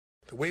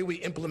The way we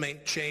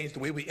implement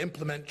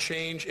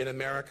change in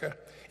America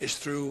is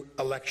through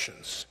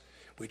elections.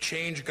 We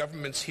change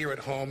governments here at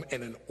home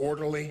in an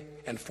orderly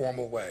and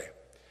formal way.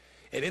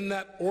 And in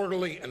that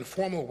orderly and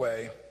formal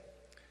way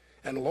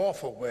and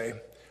lawful way,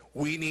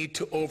 we need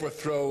to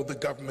overthrow the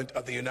government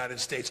of the United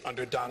States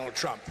under Donald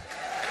Trump.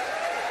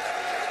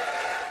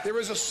 There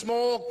is a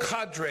small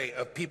cadre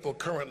of people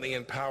currently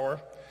in power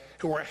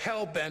who are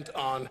hell-bent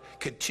on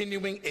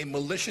continuing a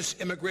malicious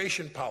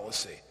immigration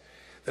policy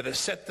that has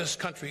set this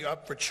country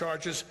up for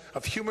charges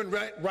of human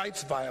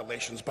rights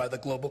violations by the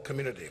global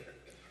community.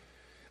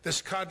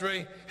 This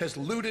cadre has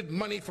looted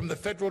money from the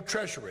federal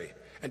treasury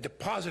and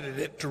deposited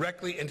it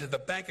directly into the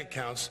bank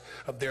accounts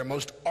of their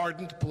most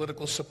ardent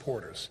political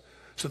supporters,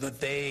 so that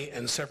they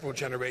and several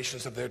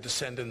generations of their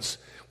descendants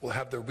will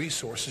have the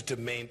resources to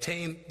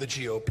maintain the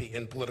GOP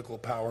in political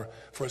power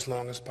for as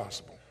long as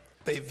possible.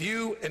 They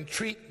view and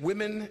treat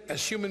women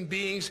as human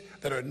beings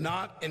that are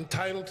not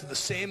entitled to the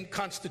same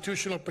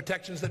constitutional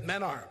protections that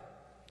men are.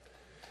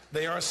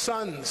 They are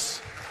sons.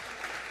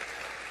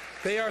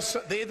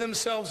 They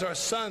themselves are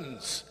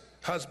sons,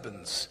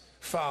 husbands,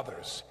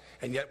 fathers.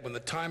 And yet when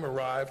the time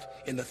arrived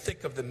in the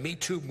thick of the Me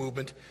Too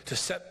movement to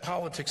set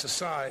politics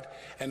aside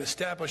and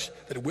establish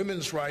that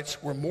women's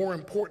rights were more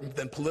important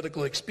than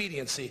political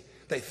expediency,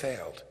 they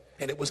failed.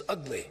 And it was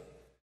ugly.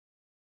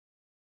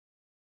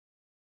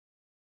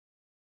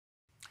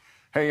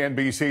 Hey,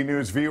 NBC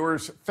News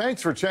viewers,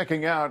 thanks for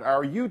checking out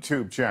our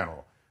YouTube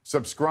channel.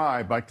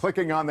 Subscribe by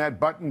clicking on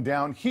that button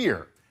down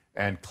here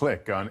and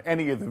click on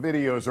any of the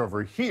videos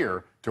over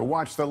here to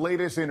watch the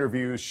latest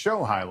interviews,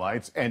 show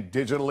highlights, and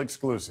digital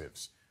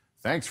exclusives.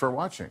 Thanks for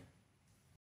watching.